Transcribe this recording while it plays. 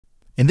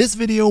In this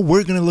video,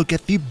 we're gonna look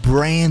at the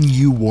brand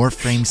new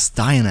Warframe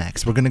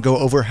Styanax. We're gonna go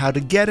over how to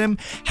get him,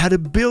 how to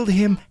build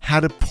him, how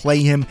to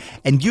play him,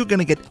 and you're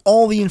gonna get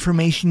all the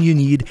information you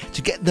need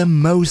to get the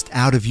most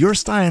out of your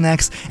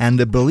Styanax,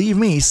 and believe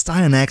me,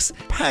 Styanax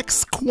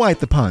packs quite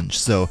the punch,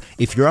 so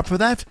if you're up for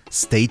that,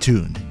 stay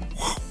tuned.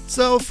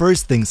 So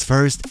first things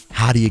first,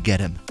 how do you get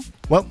him?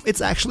 Well,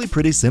 it's actually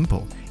pretty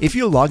simple. If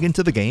you log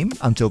into the game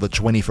until the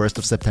 21st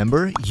of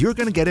September, you're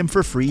gonna get him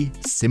for free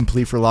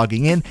simply for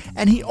logging in,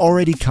 and he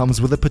already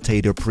comes with a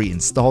potato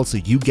pre-installed, so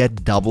you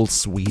get double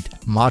sweet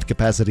mod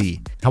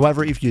capacity.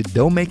 However, if you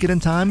don't make it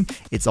in time,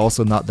 it's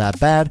also not that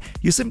bad.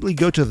 You simply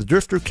go to the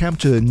Drifter camp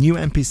to a new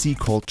NPC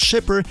called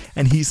Chipper,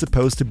 and he's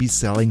supposed to be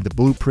selling the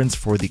blueprints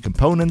for the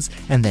components,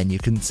 and then you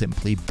can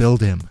simply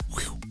build him.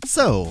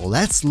 So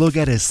let's look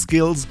at his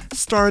skills,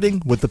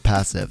 starting with the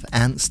passive,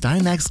 and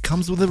Styanax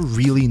comes with a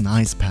really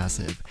nice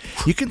passive.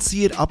 You can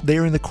see it up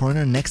there in the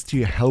corner next to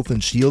your health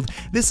and shield.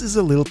 This is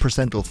a little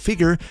percentile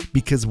figure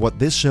because what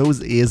this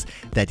shows is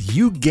that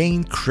you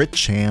gain crit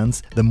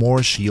chance the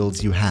more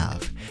shields you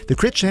have. The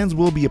crit chance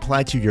will be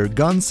applied to your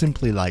gun,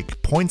 simply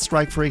like Point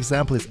Strike for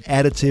example is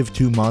additive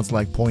to mods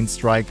like Point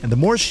Strike, and the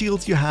more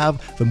shields you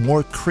have, the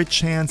more crit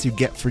chance you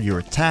get for your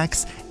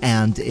attacks,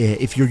 and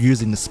if you're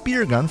using a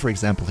spear gun, for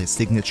example his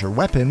signature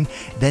weapon,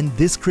 then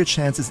this crit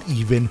chance is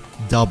even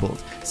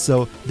doubled.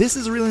 So this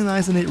is really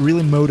nice and it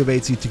really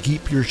motivates you to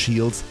keep your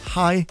shields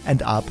high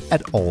and up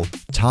at all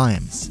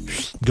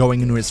times.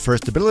 Going into his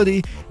first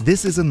ability,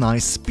 this is a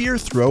nice spear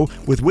throw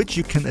with which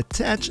you can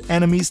attach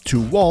enemies to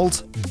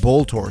walls,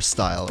 Boltor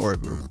style or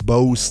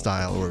bow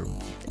style or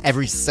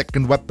every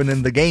second weapon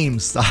in the game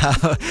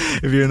style,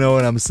 if you know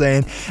what I'm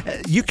saying.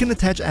 You can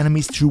attach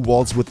enemies to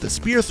walls with the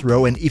spear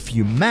throw, and if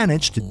you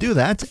manage to do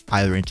that,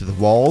 either into the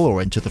wall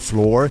or into the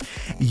floor,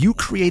 you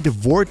create a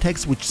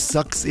vortex which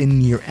sucks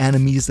in your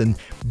enemies and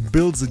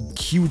builds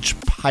a huge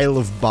pile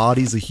of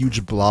bodies, a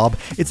huge blob.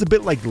 It's a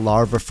bit like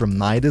lava from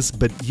Nidus,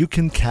 but you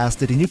can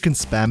cast it and you can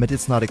spam it,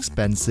 it's not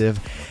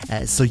expensive,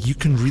 so you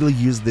can really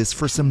use this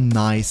for some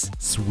nice,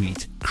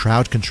 sweet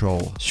crowd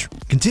control.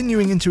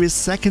 Continuing into his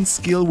second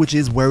skill, which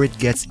is where it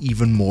gets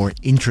even more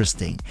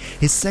interesting.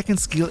 His second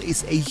skill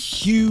is a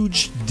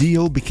huge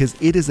deal because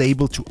it is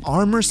able to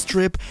armor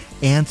strip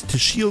and to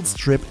shield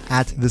strip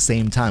at the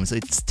same time. So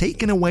it's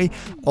taken away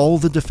all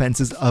the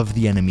defenses of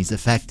the enemies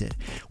affected.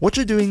 What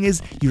you're doing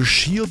is you're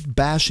shield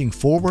bashing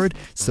forward,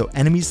 so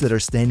enemies that are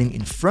standing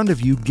in front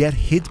of you get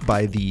hit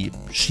by the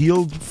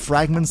shield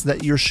fragments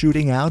that you're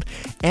shooting out,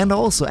 and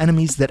also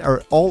enemies that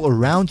are all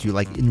around you,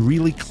 like in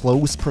really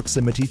close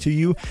proximity to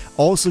you,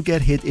 also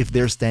get hit if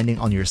they're standing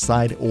on your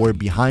side or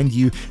behind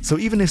you. So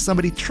even if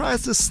somebody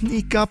tries to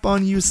sneak up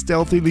on you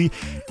stealthily,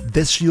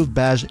 this shield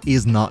bash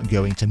is not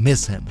going to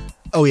miss him.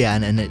 Oh yeah,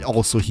 and it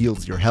also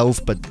heals your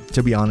health, but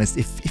to be honest,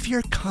 if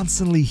you're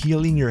constantly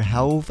healing your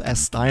health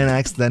as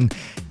Styanax, then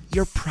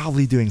you're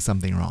probably doing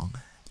something wrong.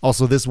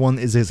 Also, this one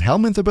is his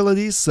helmet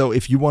abilities, so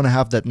if you want to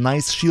have that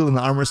nice shield and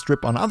armor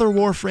strip on other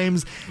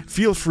Warframes,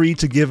 feel free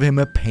to give him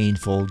a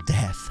painful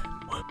death.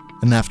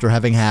 And after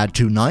having had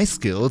two nice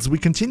skills, we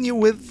continue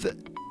with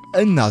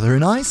another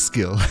nice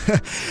skill.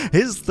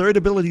 His third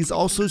ability is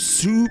also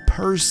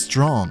super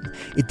strong.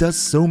 It does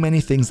so many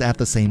things at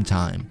the same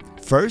time.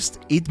 First,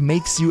 it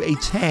makes you a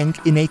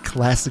tank in a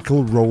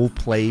classical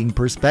role-playing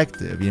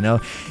perspective, you know?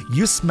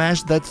 You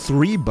smash that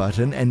 3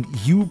 button and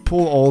you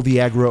pull all the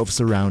aggro of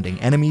surrounding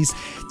enemies,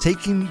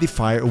 taking the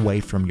fire away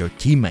from your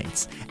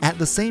teammates. At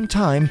the same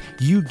time,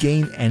 you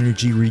gain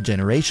energy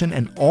regeneration,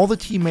 and all the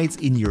teammates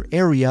in your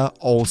area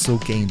also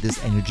gain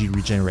this energy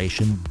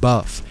regeneration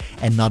buff.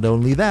 And not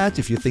only that,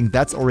 if you think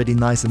that's already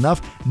nice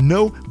enough,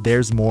 no,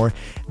 there's more.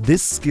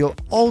 This skill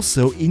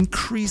also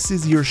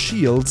increases your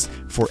shields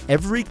for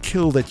every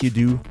kill that you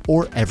do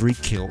or every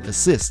kill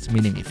assist,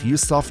 meaning if you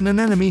soften an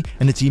enemy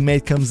and a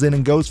teammate comes in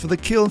and goes for the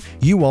kill,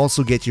 you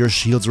also get your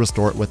shields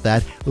restored with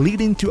that,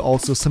 leading to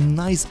also some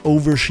nice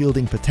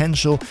overshielding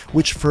potential,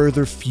 which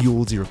further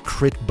fuels your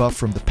crit buff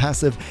from the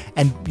passive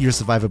and your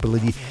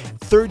survivability.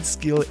 Third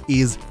skill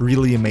is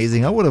really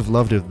amazing. I would have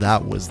loved if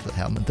that was the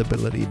helmet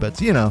ability,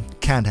 but you know,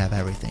 can't have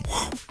everything.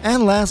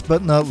 And last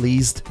but not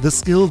least, the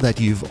skill that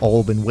you've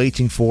all been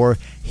waiting for,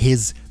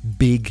 his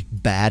big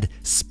bad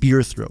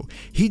spear throw.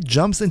 He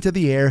jumps into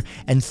the air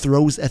and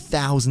throws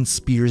 1,000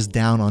 spears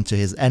down onto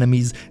his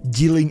enemies,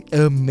 dealing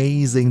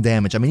amazing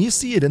damage. I mean, you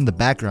see it in the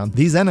background.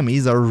 These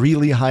enemies are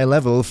really high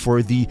level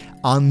for the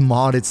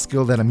unmodded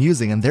skill that I'm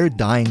using, and they're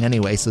dying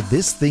anyway, so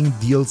this thing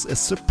deals a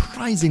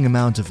surprising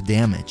amount of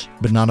damage.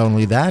 But not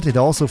only that, it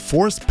also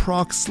force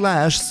proc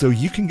slash, so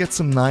you can get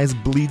some nice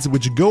bleeds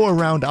which go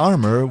around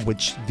armor,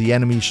 which the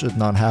enemy should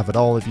not have at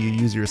all if you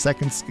use your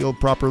second skill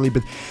properly,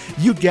 but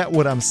you get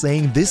what I'm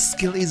saying. This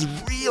skill is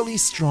really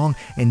strong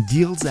and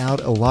deals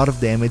out a lot of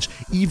damage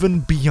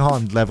even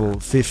beyond level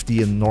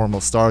 50 in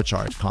normal star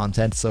chart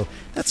content, so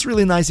that's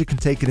really nice. You can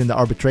take it into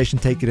arbitration,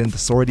 take it into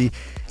sortie.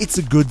 It's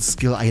a good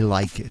skill, I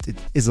like it. It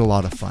is a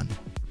lot of fun.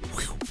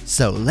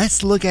 So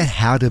let's look at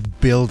how to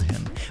build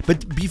him.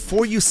 But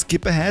before you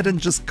skip ahead and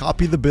just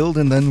copy the build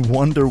and then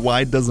wonder why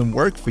it doesn't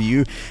work for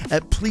you,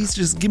 please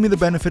just give me the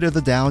benefit of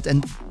the doubt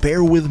and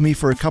bear with me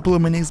for a couple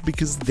of minutes,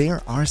 because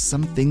there are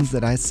some things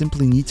that I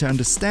simply need to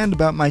understand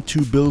about my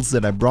two builds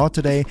that I brought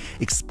today,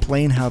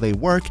 explain how they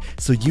work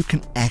so you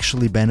can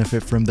actually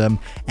benefit from them,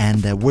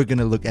 and we're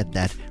gonna look at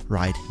that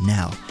right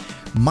now.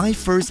 My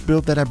first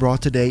build that I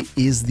brought today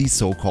is the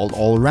so-called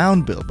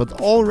all-around build,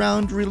 but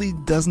all-around really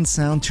doesn't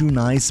sound too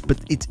nice, but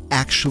it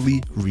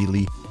actually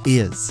really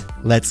is.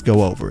 Let's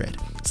go over it.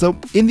 So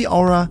in the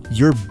aura,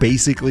 you're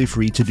basically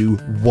free to do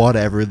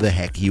whatever the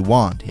heck you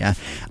want, yeah?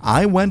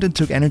 I went and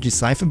took Energy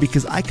Siphon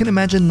because I can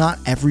imagine not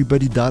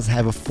everybody does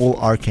have a full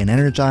Arcane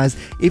Energize.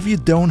 If you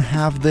don't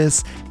have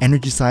this,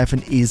 Energy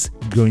Siphon is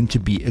going to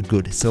be a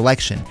good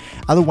selection.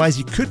 Otherwise,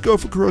 you could go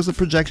for Corrosive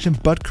Projection,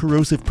 but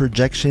Corrosive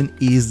Projection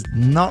is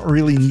not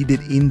really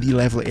needed in the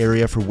level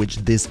area for which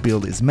this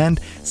build is meant,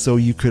 so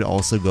you could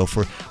also go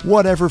for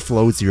whatever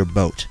floats your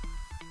boat.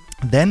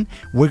 Then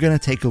we're going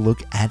to take a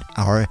look at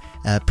our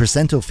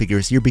percentile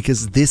figures here,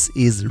 because this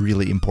is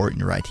really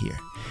important right here.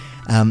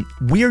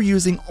 We are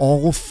using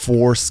all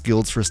 4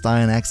 skills for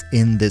Styanax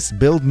in this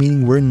build,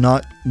 meaning we're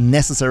not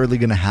necessarily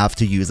going to have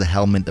to use a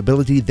helmet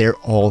ability. They're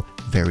all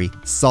very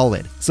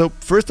solid. So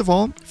first of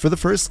all, for the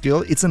first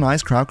skill, it's a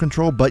nice crowd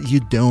control, but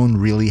you don't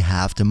really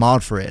have to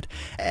mod for it.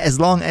 As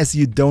long as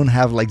you don't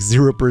have like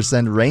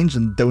 0% range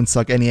and don't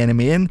suck any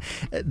enemy in,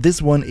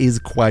 this one is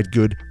quite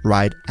good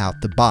right out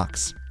the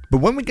box. But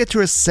when we get to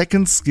our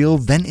second skill,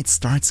 then it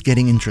starts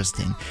getting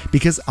interesting,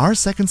 because our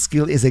second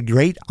skill is a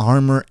great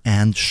armor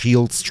and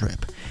shield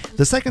strip.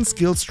 The second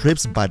skill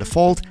strips by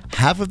default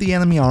half of the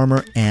enemy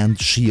armor and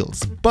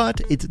shields, but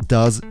it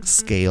does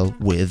scale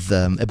with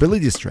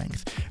ability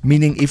strength,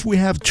 meaning if we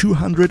have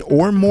 200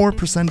 or more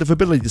 % of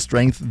ability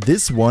strength,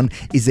 this one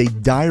is a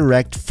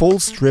direct full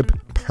strip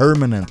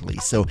permanently.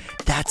 So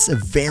that's a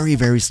very,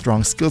 very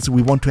strong skill. So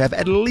we want to have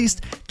at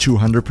least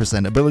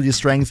 200% ability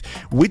strength,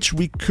 which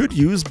we could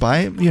use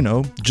by, you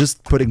know,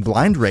 just putting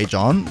Blind Rage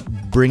on,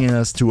 bringing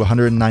us to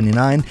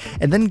 199,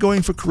 and then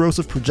going for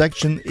Corrosive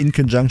Projection in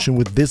conjunction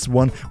with this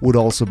one would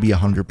also be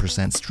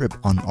 100% strip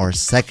on our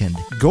second.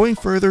 Going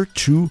further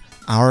to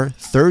our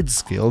third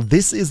skill,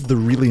 this is the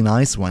really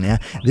nice one, yeah?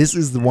 This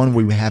is the one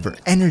where we have our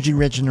energy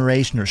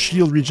regeneration or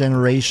shield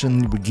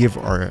regeneration, we give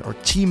our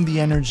team the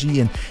energy,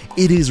 and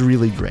it is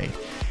really great.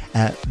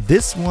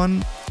 This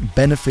one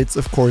benefits,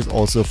 of course,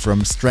 also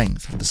from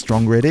strength. The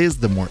stronger it is,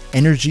 the more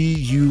energy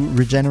you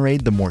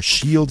regenerate, the more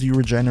shield you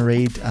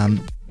regenerate.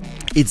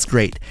 It's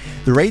great.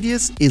 The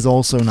radius is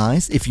also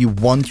nice if you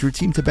want your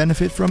team to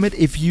benefit from it.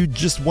 If you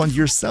just want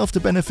yourself to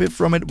benefit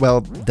from it,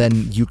 well,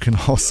 then you can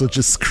also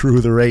just screw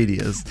the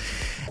radius.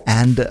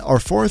 And our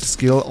fourth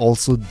skill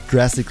also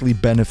drastically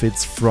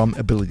benefits from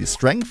ability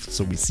strength.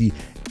 So we see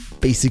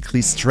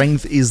basically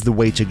strength is the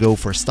way to go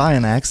for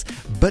Styanax,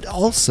 but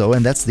also,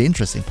 and that's the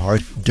interesting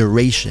part,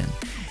 duration.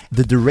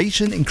 The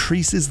duration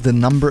increases the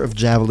number of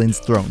javelins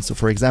thrown. So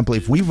for example,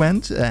 if we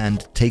went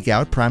and take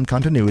out Prime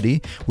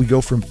Continuity, we go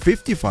from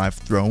 55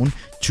 thrown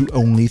to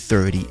only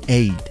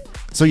 38.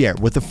 So yeah,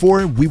 with the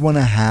 4, we want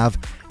to have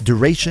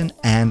duration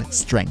and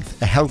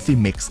strength, a healthy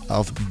mix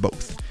of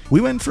both. We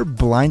went for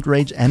Blind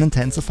Rage and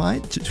Intensify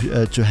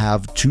to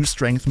have 2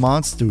 strength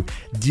mods to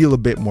deal a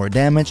bit more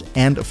damage,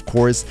 and of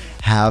course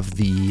have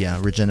the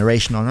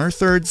regeneration on our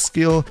third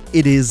skill.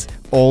 It is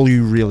all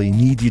you really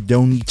need. You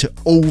don't need to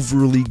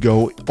overly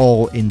go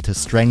all into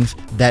strength.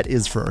 That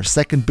is for our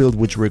second build,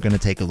 which we're going to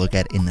take a look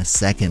at in a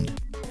second.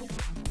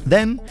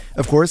 Then,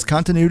 of course,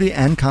 Continuity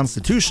and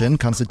Constitution.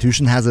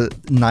 Constitution has a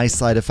nice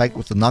side effect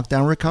with the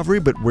knockdown recovery,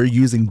 but we're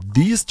using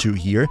these 2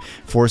 here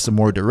for some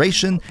more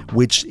duration,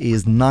 which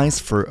is nice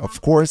for,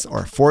 of course,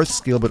 our fourth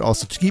skill, but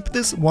also to keep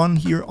this one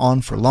here on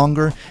for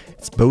longer.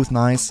 It's both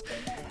nice.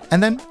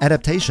 And then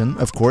Adaptation,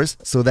 of course,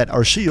 so that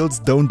our shields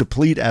don't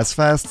deplete as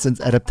fast, since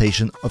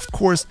Adaptation, of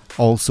course,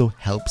 also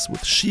helps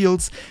with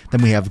shields.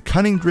 Then we have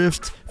Cunning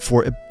Drift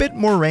for a bit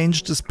more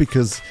range, just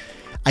because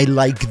I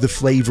like the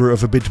flavor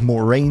of a bit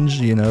more range.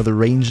 You know, the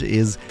range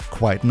is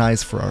quite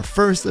nice for our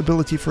first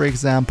ability, for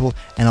example,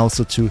 and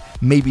also to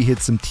maybe hit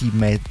some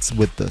teammates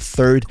with the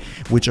third,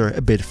 which are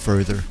a bit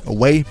further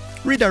away.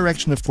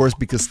 Redirection, of course,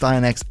 because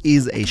Styanax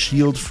is a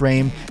shield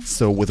frame,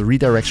 so with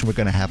redirection we're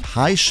going to have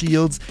high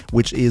shields,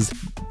 which is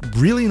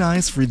really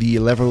nice for the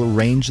level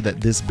range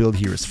that this build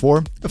here is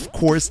for. Of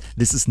course,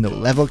 this is no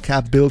level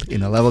cap build.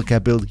 In a level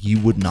cap build you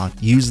would not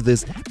use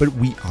this, but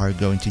we are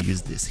going to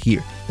use this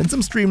here. Then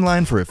some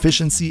Streamline for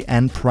efficiency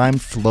and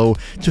Primed Flow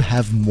to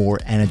have more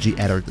energy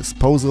at our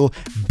disposal,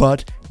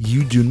 but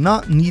you do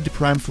not need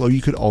Prime Flow.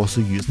 You could also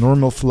use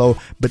normal flow,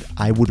 but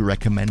I would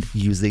recommend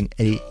using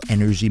a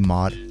energy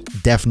mod,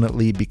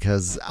 definitely,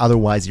 because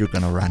otherwise you're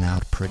gonna run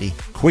out pretty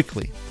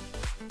quickly.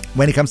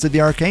 When it comes to the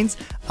arcanes,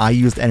 I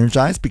used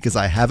Energize because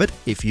I have it.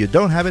 If you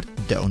don't have it,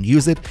 don't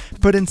use it.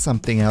 Put in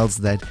something else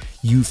that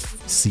you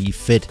see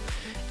fit.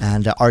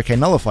 And Arcane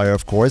Nullifier,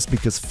 of course,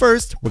 because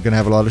first, we're gonna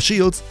have a lot of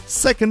shields,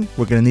 second,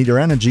 we're gonna need our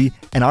energy,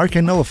 and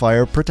Arcane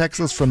Nullifier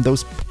protects us from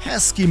those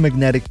pesky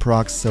magnetic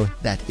procs, so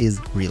that is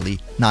really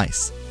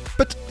nice.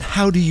 But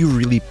how do you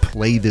really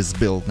play this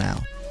build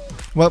now?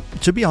 Well,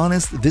 to be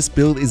honest, this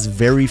build is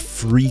very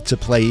free to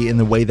play in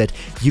the way that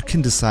you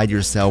can decide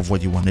yourself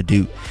what you want to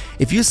do.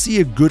 If you see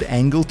a good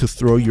angle to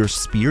throw your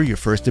spear, your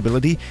first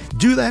ability,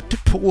 do that to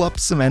pull up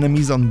some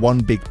enemies on one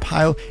big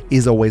pile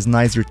is always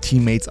nice, your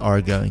teammates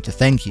are going to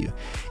thank you.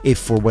 If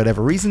for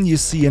whatever reason you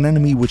see an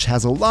enemy which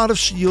has a lot of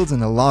shields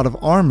and a lot of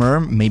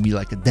armor, maybe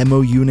like a demo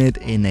unit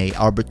in a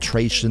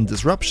arbitration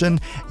disruption,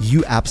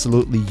 you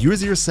absolutely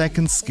use your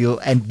second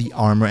skill and the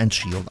armor and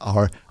shield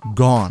are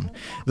gone.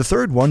 The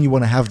third one, you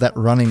want to have that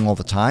running all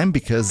the time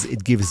because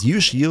it gives you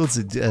shields,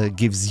 it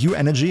gives you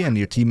energy and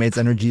your teammates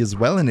energy as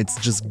well, and it's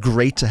just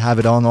great to have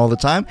it on all the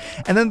time.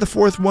 And then the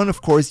fourth one,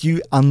 of course,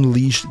 you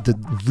unleash the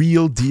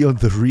real deal,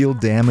 the real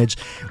damage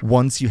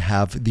once you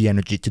have the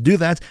energy to do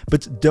that.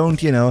 But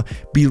don't, you know,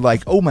 be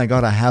like, oh my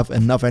god, I have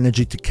enough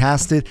energy to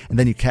cast it, and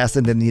then you cast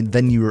it and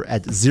then you're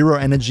at 0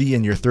 energy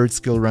and your third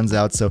skill runs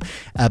out. So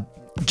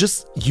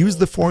just use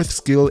the fourth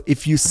skill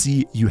if you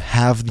see you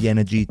have the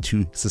energy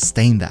to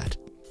sustain that.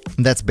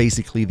 And that's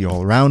basically the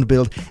all-around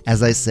build.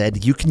 As I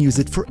said, you can use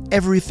it for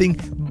everything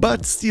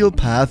but Steel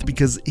Path,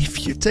 because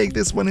if you take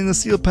this one in the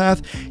Steel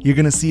Path, you're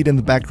gonna see it in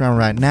the background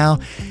right now.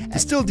 You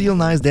still deal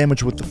nice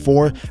damage with the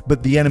 4,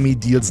 but the enemy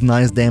deals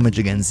nice damage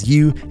against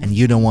you, and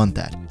you don't want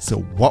that. So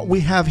what we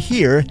have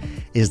here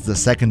is the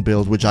second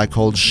build, which I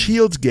called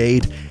Shield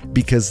Gate,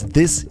 because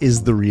this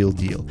is the real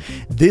deal.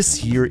 This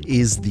here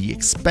is the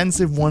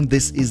expensive one,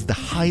 this is the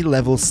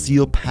high-level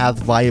Steel Path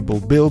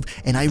viable build,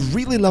 and I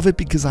really love it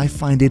because I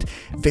find it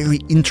very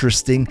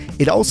interesting.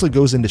 It also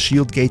goes into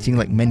shield gating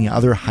like many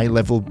other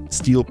high-level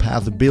Steel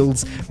Path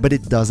builds, but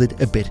it does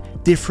it a bit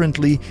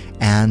differently,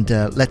 and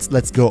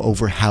let's go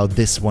over how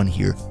this one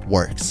here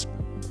works.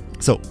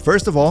 So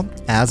first of all,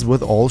 as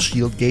with all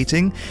shield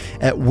gating,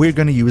 we're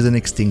going to use an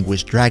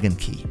Extinguished Dragon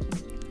Key,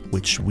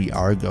 which we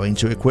are going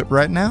to equip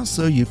right now,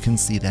 so you can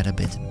see that a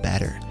bit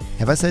better.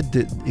 Have I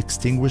said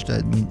extinguished?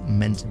 I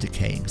meant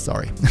decaying,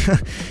 sorry.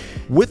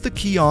 With the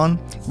key on,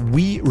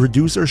 we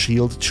reduce our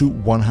shield to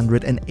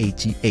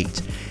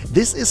 188.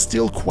 This is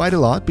still quite a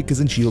lot, because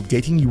in shield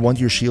gating you want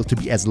your shield to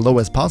be as low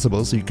as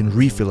possible so you can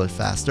refill it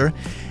faster.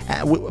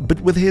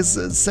 But with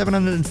his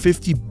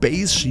 750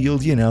 base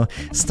shield, you know,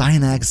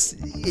 Styanax,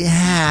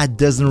 yeah,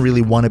 doesn't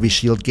really want to be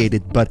shield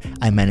gated, but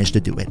I managed to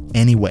do it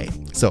anyway.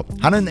 So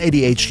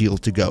 188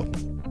 shield to go.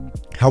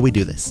 How we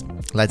do this?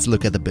 Let's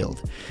look at the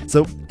build.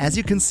 So as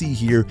you can see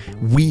here,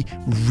 we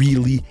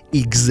really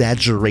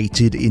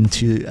exaggerated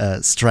into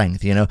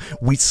strength, you know.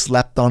 We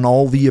slapped on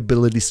all the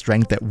ability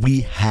strength that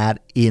we had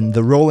in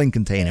the rolling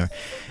container.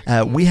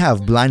 We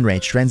have Blind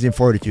Range, Transient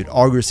Fortitude,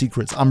 Augur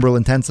Secrets, Umbral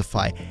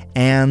Intensify,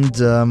 and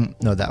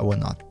no, that one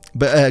not.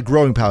 But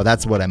Growing Power,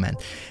 that's what I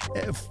meant.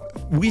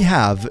 We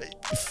have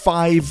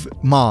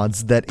 5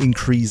 mods that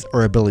increase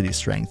our ability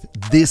strength.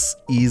 This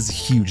is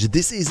huge.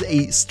 This is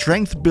a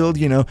strength build,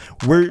 you know.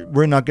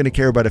 We're not going to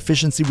care about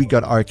efficiency. We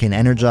got Arcane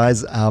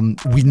Energize.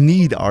 We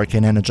need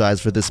Arcane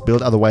Energize for this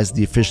build, otherwise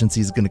the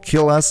efficiency is going to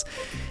kill us.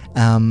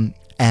 And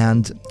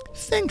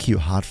thank you,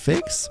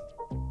 Hotfix.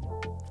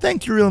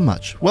 Thank you real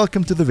much.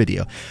 Welcome to the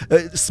video.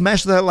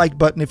 Smash that like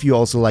button if you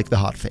also like the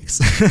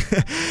hotfix.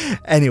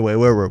 Anyway,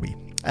 where were we?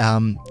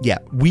 Yeah,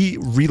 we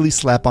really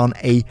slap on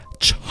a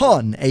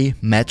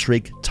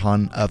metric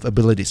ton of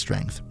ability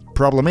strength.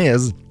 Problem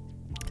is,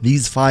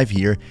 these 5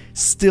 here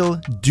still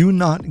do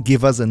not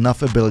give us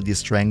enough ability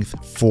strength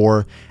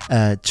for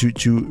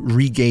to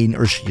regain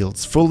our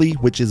shields fully,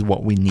 which is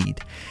what we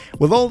need.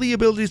 With all the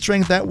ability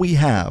strength that we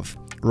have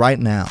right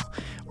now,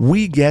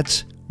 we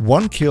get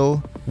 1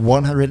 kill,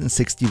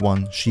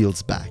 161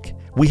 shields back.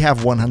 We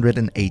have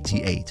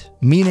 188,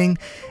 meaning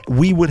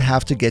we would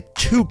have to get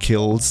 2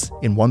 kills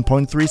in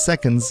 1.3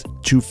 seconds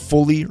to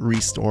fully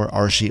restore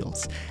our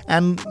shields.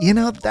 And you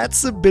know,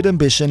 that's a bit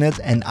ambitious,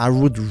 and I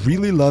would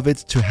really love it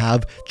to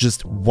have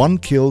just 1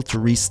 kill to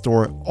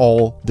restore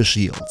all the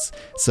shields.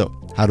 So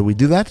how do we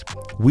do that?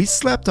 We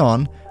slapped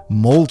on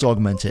Molt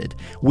Augmented,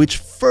 which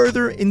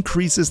further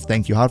increases,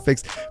 thank you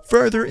Hotfix,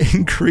 further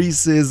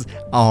increases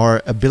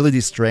our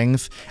ability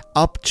strength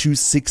up to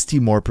 60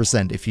 more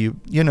 %. If you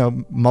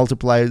know,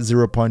 multiply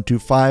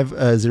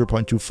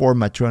 0.24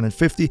 by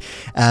 250,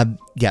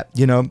 yeah,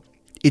 you know,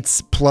 it's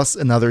plus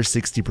another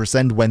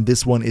 60% when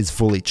this one is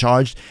fully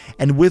charged.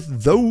 And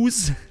with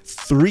those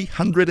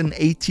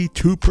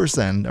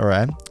 382%, all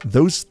right,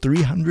 those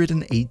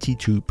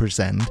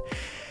 382%,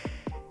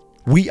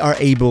 we are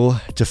able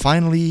to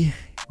finally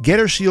get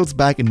our shields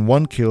back in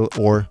 1 kill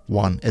or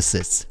 1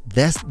 assist.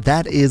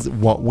 That is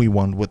what we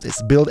want with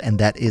this build, and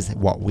that is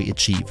what we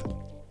achieve.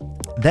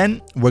 Then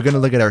we're going to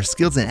look at our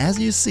skills, and as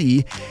you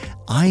see,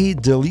 I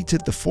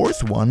deleted the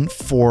 4th one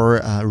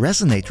for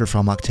Resonator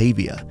from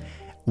Octavia.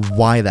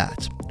 Why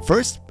that?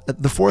 First,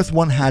 the fourth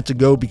one had to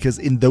go because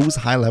in those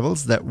high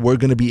levels that we're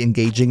going to be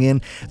engaging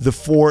in, the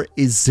 4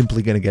 is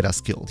simply going to get us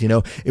killed. You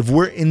know, if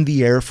we're in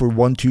the air for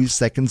 1-2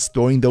 seconds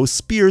throwing those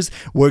spears,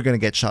 we're going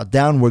to get shot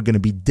down, we're going to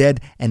be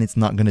dead, and it's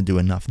not going to do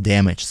enough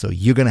damage. So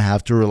you're going to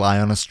have to rely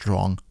on a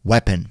strong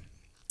weapon.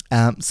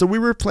 So we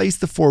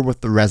replaced the 4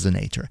 with the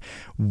Resonator.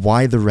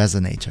 Why the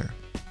Resonator?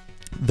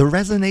 The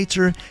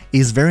Resonator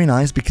is very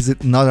nice because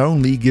it not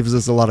only gives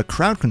us a lot of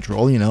crowd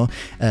control, you know,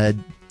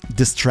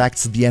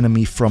 distracts the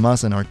enemy from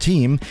us and our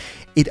team,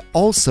 it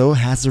also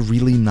has a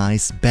really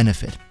nice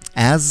benefit.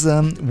 As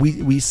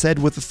we said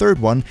with the third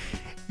one,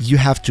 you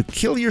have to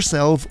kill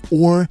yourself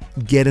or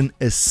get an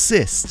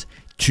assist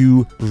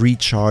to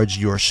recharge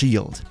your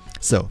shield.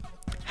 So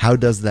how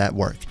does that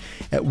work?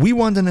 We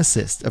want an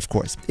assist, of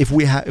course. If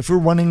we're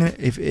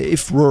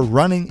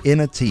running in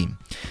a team,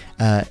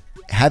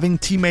 having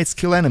teammates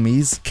kill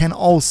enemies can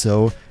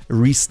also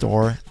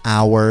restore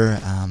our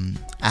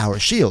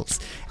shields,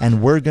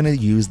 and we're gonna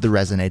use the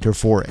Resonator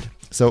for it.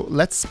 So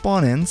let's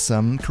spawn in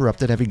some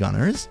corrupted heavy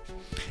gunners,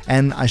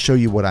 and I show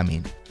you what I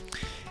mean.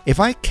 If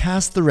I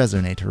cast the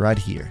Resonator right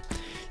here,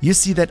 you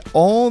see that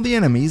all the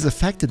enemies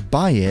affected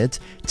by it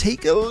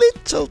take a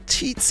little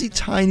teensy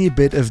tiny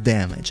bit of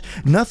damage.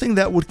 Nothing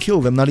that would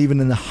kill them, not even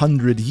in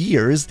 100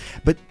 years,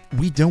 but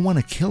we don't want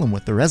to kill them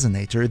with the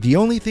Resonator. The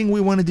only thing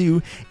we want to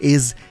do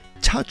is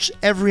touch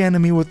every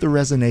enemy with the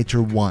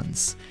Resonator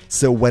once.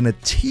 So when a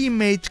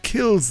teammate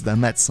kills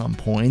them at some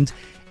point,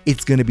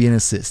 it's going to be an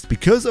assist,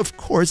 because of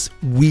course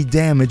we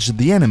damaged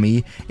the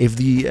enemy. If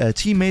the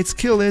teammates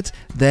kill it,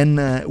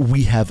 then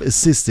we have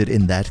assisted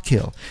in that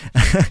kill.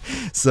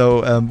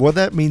 So what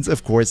that means,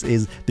 of course,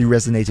 is the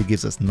Resonator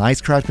gives us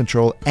nice crowd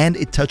control, and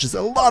it touches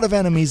a lot of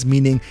enemies,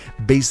 meaning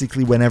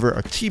basically whenever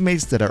our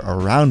teammates that are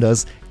around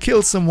us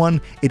kill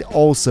someone, it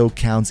also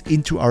counts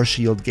into our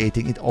shield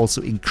gating. It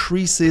also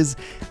increases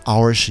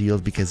our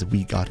shield because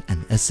we got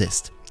an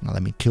assist. Now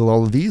let me kill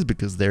all of these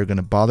because they're going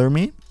to bother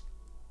me.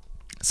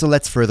 So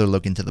let's further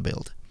look into the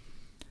build.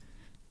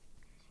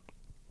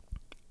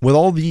 With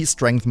all the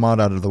strength mod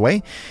out of the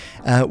way,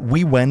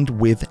 we went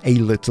with a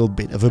little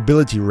bit of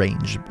ability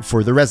range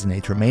for the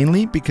Resonator,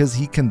 mainly because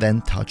he can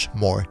then touch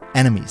more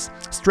enemies.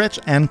 Stretch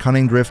and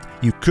Cunning Drift,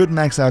 you could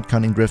max out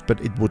Cunning Drift,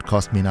 but it would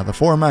cost me another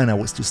 4 mana and I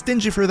was too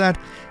stingy for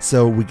that,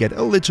 so we get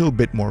a little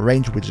bit more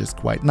range, which is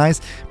quite nice.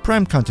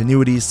 Prime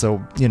Continuity,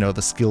 so you know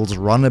the skills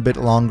run a bit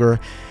longer.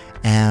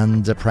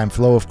 And Prime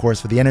Flow, of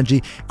course, for the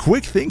energy.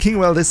 Quick thinking,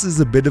 well, this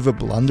is a bit of a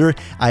blunder.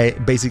 I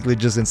basically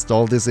just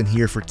installed this in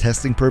here for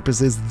testing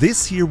purposes.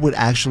 This here would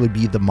actually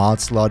be the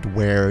mod slot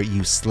where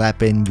you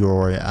slap in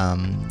your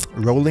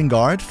Rolling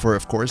Guard for,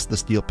 of course, the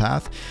Steel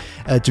Path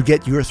to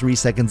get your 3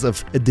 seconds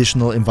of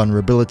additional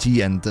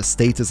invulnerability and the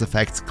status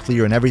effects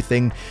clear and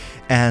everything.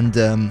 And,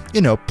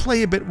 you know,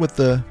 play a bit with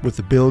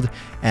the build,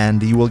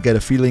 and you will get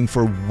a feeling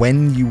for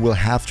when you will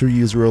have to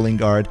use Rolling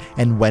Guard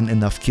and when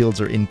enough kills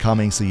are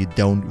incoming, so you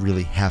don't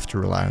really have to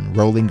rely on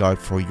Rolling Guard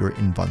for your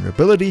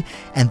invulnerability.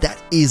 And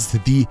that is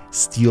the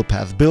Steel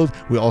Path build.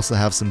 We also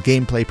have some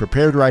gameplay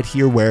prepared right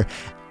here where,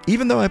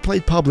 even though I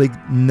played public,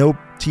 no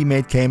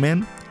teammate came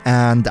in,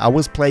 and I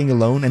was playing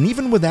alone, and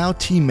even without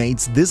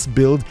teammates, this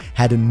build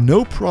had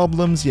no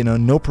problems, you know,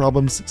 no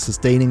problems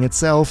sustaining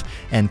itself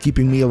and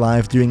keeping me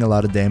alive, doing a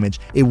lot of damage.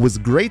 It was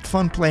great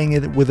fun playing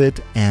it with it,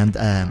 and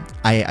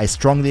I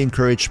strongly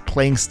encourage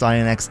playing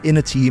Styanax in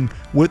a team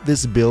with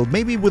this build,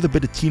 maybe with a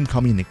bit of team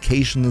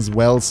communication as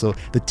well, so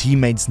the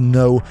teammates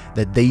know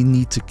that they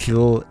need to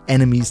kill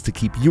enemies to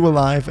keep you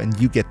alive, and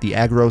you get the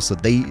aggro so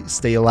they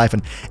stay alive,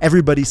 and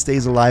everybody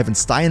stays alive. And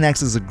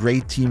Styanax is a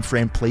great team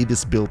frame. Play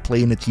this build,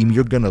 play in a team,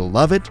 you're gonna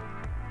love it,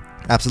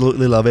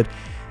 absolutely love it.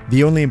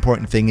 The only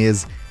important thing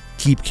is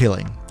keep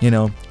killing, you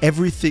know,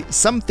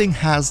 something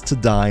has to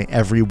die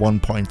every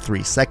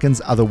 1.3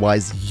 seconds,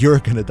 otherwise you're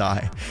gonna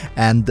die,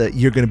 and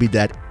you're gonna be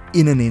dead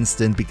in an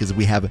instant because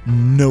we have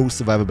no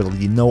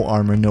survivability, no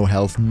armor, no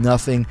health,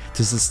 nothing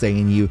to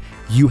sustain you.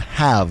 You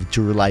have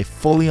to rely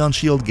fully on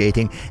shield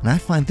gating, and I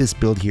find this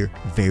build here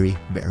very,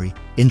 very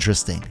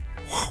interesting.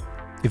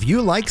 If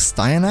you like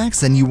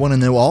Styanax and you want to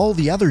know all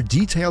the other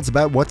details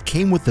about what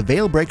came with the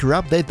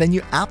Veilbreaker update, then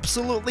you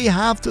absolutely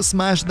have to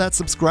smash that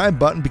subscribe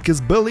button,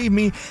 because believe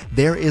me,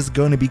 there is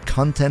going to be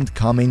content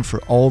coming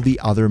for all the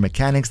other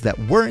mechanics that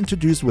were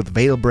introduced with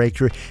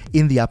Veilbreaker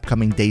in the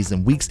upcoming days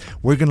and weeks.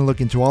 We're going to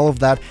look into all of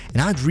that,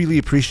 and I'd really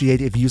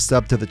appreciate if you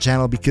sub to the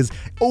channel, because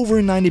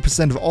over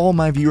 90% of all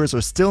my viewers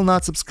are still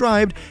not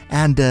subscribed,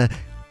 and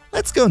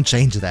let's go and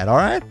change that,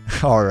 alright?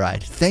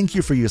 Alright, thank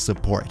you for your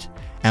support.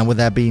 And with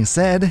that being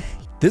said,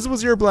 this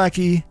was your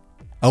Blacky,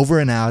 over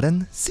and out,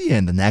 and see you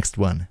in the next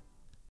one.